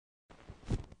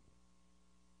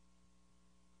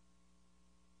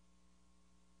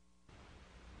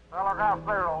aircraft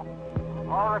barrel.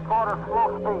 All recorder slow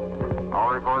speed.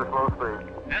 All recorder slow speed.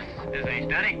 This is a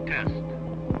static test.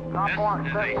 This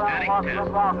is a static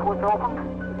test. Switch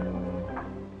open.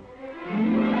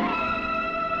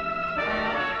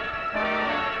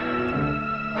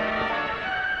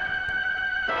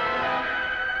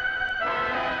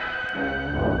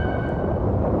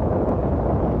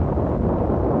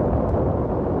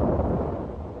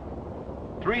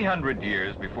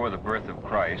 Years before the birth of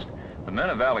Christ, the men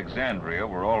of Alexandria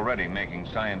were already making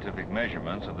scientific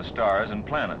measurements of the stars and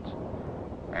planets.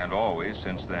 And always,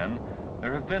 since then,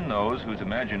 there have been those whose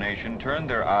imagination turned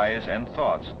their eyes and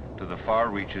thoughts to the far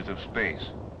reaches of space.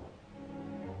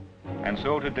 And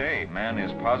so today, man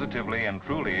is positively and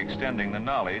truly extending the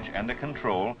knowledge and the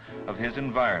control of his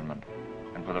environment,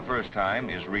 and for the first time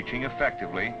is reaching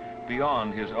effectively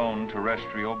beyond his own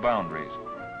terrestrial boundaries.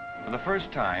 For the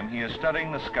first time, he is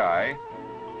studying the sky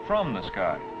from the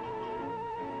sky.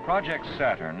 Project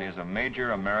Saturn is a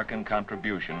major American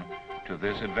contribution to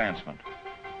this advancement.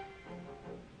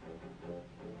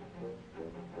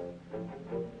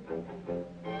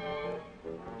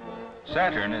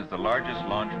 Saturn is the largest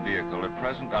launch vehicle at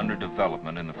present under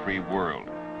development in the free world.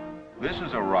 This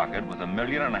is a rocket with a 1.5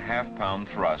 million pound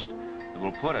thrust that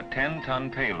will put a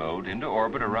 10-ton payload into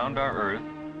orbit around our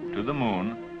Earth, to the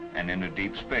Moon, and into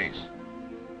deep space.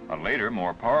 A later,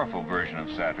 more powerful version of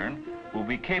Saturn will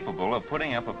be capable of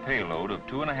putting up a payload of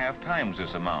 2.5 times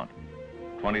this amount,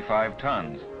 25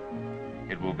 tons.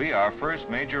 It will be our first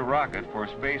major rocket for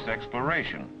space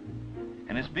exploration,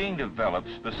 and is being developed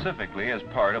specifically as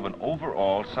part of an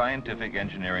overall scientific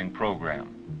engineering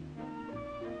program.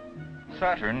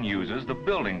 Saturn uses the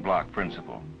building block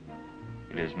principle.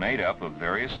 It is made up of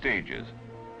various stages,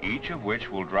 each of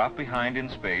which will drop behind in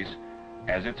space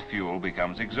as its fuel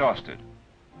becomes exhausted.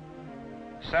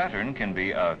 Saturn can be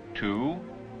a 2,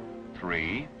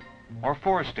 3, or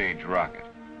 4-stage rocket,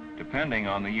 depending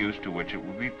on the use to which it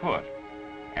will be put,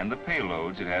 and the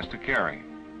payloads it has to carry.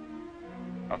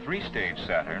 A 3-stage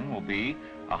Saturn will be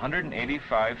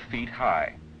 185 feet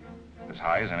high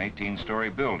as an 18-story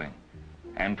building,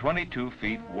 and 22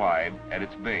 feet wide at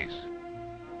its base.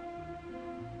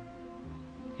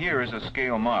 Here is a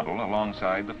scale model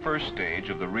alongside the first stage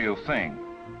of the real thing.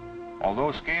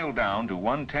 Although scaled down to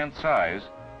 1/10 size,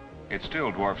 it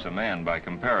still dwarfs a man by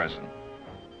comparison.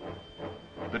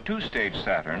 The 2-stage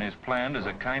Saturn is planned as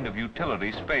a kind of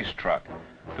utility space truck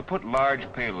to put large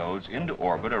payloads into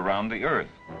orbit around the Earth.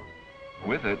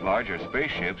 With it, larger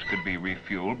spaceships could be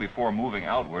refueled before moving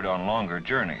outward on longer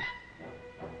journeys.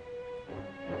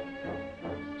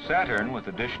 Saturn, with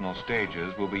additional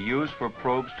stages, will be used for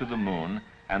probes to the Moon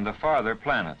and the farther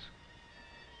planets.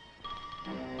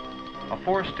 A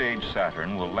 4-stage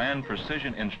Saturn will land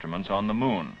precision instruments on the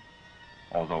Moon.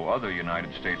 Although other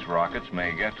United States rockets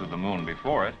may get to the Moon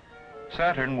before it,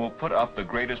 Saturn will put up the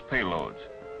greatest payloads.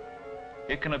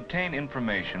 It can obtain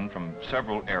information from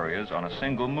several areas on a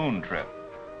single Moon trip,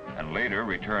 and later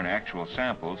return actual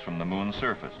samples from the Moon's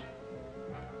surface.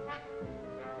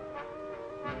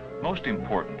 Most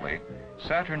importantly,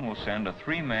 Saturn will send a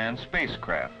 3-man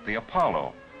spacecraft, the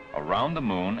Apollo, around the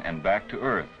Moon and back to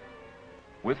Earth.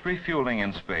 With refueling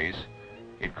in space,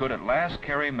 it could at last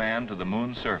carry man to the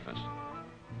Moon's surface.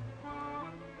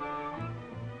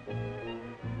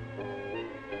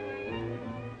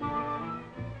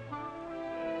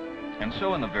 And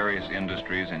so in the various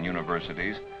industries and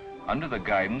universities, under the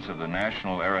guidance of the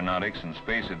National Aeronautics and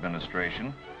Space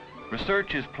Administration,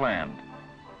 research is planned,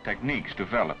 techniques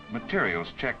developed, materials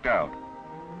checked out.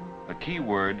 The key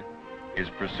word is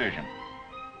precision.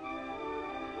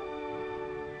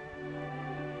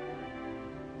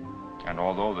 And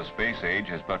although the space age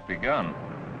has but begun,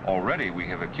 already we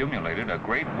have accumulated a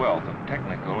great wealth of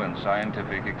technical and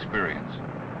scientific experience.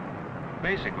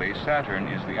 Basically, Saturn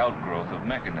is the outgrowth of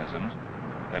mechanisms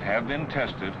that have been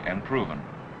tested and proven.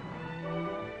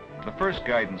 The first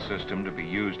guidance system to be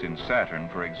used in Saturn,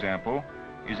 for example,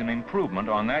 is an improvement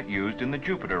on that used in the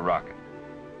Jupiter rocket.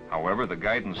 However, the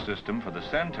guidance system for the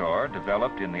Centaur,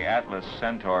 developed in the Atlas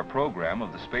Centaur program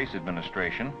of the Space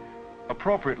Administration,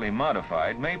 appropriately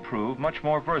modified, may prove much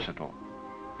more versatile.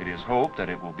 It is hoped that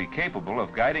it will be capable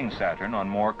of guiding Saturn on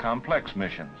more complex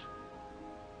missions.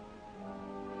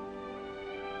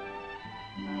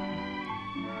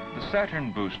 The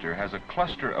Saturn booster has a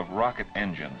cluster of rocket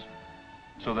engines,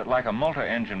 so that like a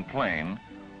multi-engine plane,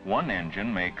 one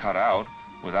engine may cut out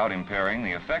without impairing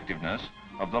the effectiveness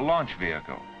of the launch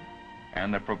vehicle,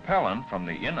 and the propellant from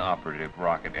the inoperative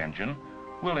rocket engine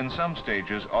will in some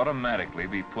stages automatically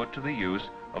be put to the use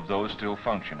of those still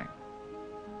functioning.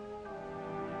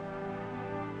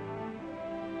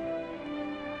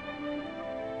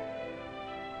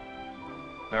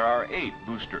 There are 8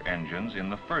 booster engines in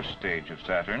the first stage of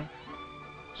Saturn,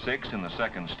 6 in the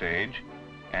second stage,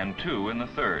 and 2 in the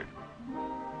third.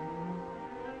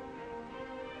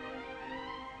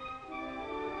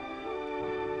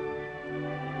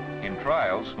 In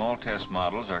trials, small test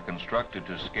models are constructed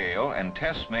to scale and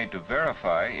tests made to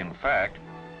verify, in fact,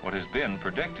 what has been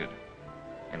predicted.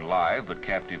 In live but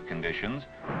captive conditions,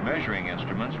 measuring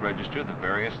instruments register the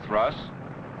various thrusts,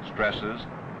 stresses,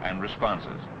 and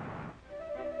responses.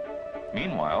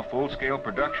 Meanwhile, full-scale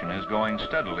production is going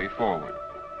steadily forward.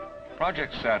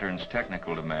 Project Saturn's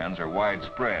technical demands are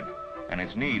widespread and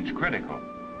its needs critical,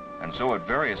 and so at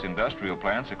various industrial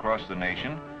plants across the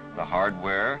nation, the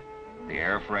hardware, the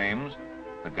airframes,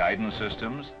 the guidance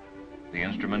systems, the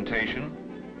instrumentation,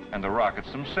 and the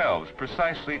rockets themselves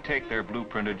precisely take their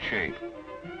blueprinted shape,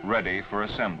 ready for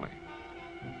assembly.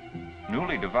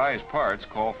 Newly devised parts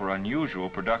call for unusual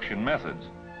production methods.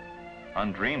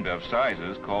 Undreamed of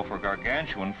sizes call for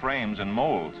gargantuan frames and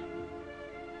molds.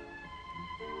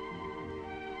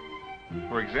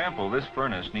 For example, this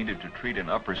furnace needed to treat an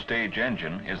upper stage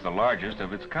engine is the largest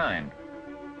of its kind.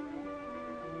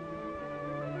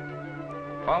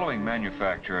 Following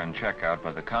manufacture and checkout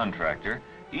by the contractor,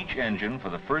 each engine for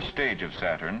the first stage of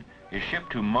Saturn is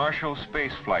shipped to Marshall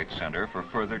Space Flight Center for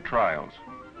further trials.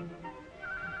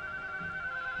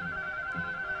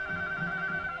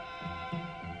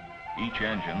 Each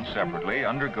engine separately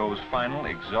undergoes final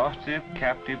exhaustive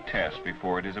captive tests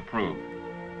before it is approved.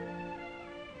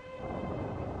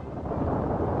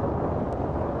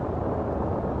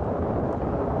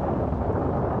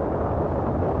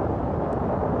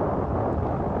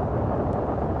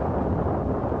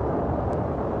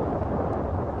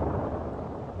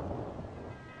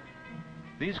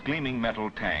 These gleaming metal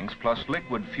tanks plus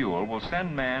liquid fuel will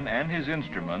send man and his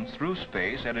instruments through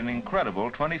space at an incredible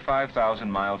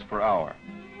 25,000 miles per hour.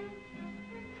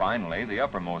 Finally, the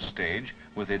uppermost stage,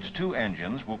 with its 2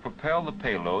 engines, will propel the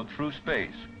payload through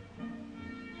space.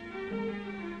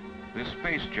 This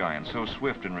space giant, so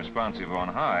swift and responsive on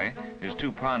high, is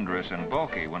too ponderous and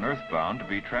bulky when earthbound to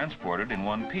be transported in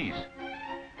one piece.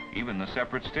 Even the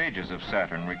separate stages of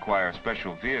Saturn require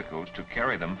special vehicles to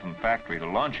carry them from factory to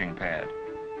launching pad.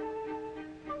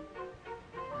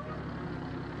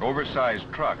 Oversized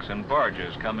trucks and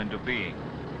barges come into being.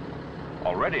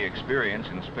 Already experience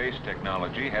in space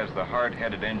technology has the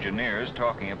hard-headed engineers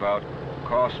talking about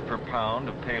cost per pound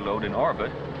of payload in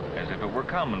orbit as if it were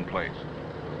commonplace.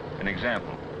 An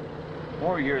example,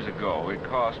 4 years ago it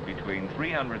cost between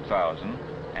 $300,000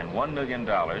 and $1 million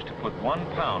to put 1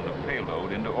 pound of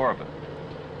payload into orbit.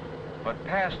 But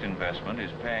past investment is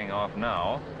paying off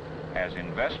now, as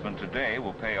investment today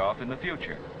will pay off in the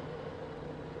future.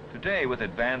 Today, with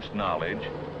advanced knowledge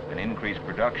and increased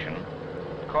production,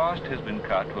 cost has been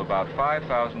cut to about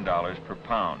 $5,000 per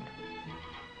pound.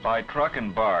 By truck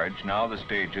and barge, now the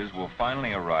stages will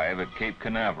finally arrive at Cape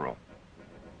Canaveral.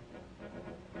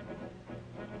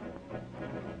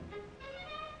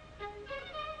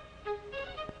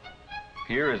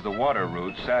 Here is the water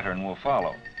route Saturn will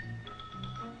follow.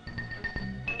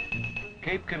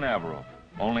 Cape Canaveral,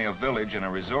 only a village and a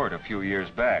resort a few years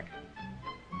back.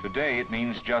 Today it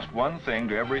means just one thing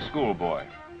to every schoolboy: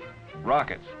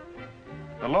 rockets.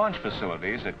 The launch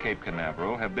facilities at Cape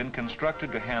Canaveral have been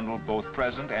constructed to handle both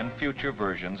present and future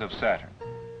versions of Saturn.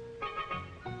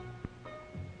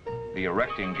 The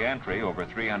erecting gantry, over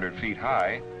 300 feet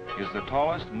high, is the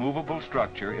tallest movable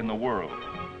structure in the world.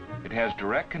 It has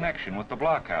direct connection with the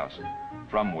blockhouse,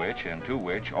 from which and to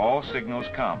which all signals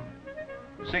come.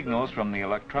 Signals from the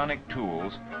electronic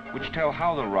tools which tell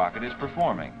how the rocket is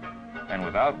performing, and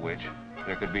without which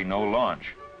there could be no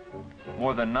launch.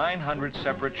 More than 900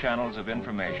 separate channels of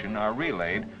information are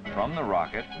relayed from the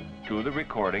rocket to the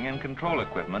recording and control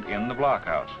equipment in the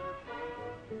blockhouse.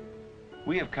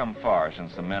 We have come far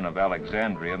since the men of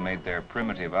Alexandria made their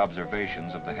primitive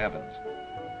observations of the heavens.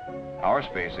 Our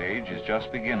space age is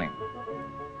just beginning.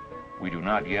 We do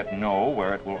not yet know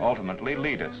where it will ultimately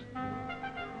lead us.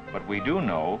 But we do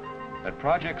know that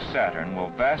Project Saturn will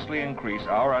vastly increase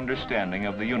our understanding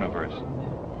of the universe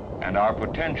and our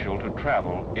potential to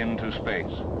travel into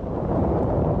space.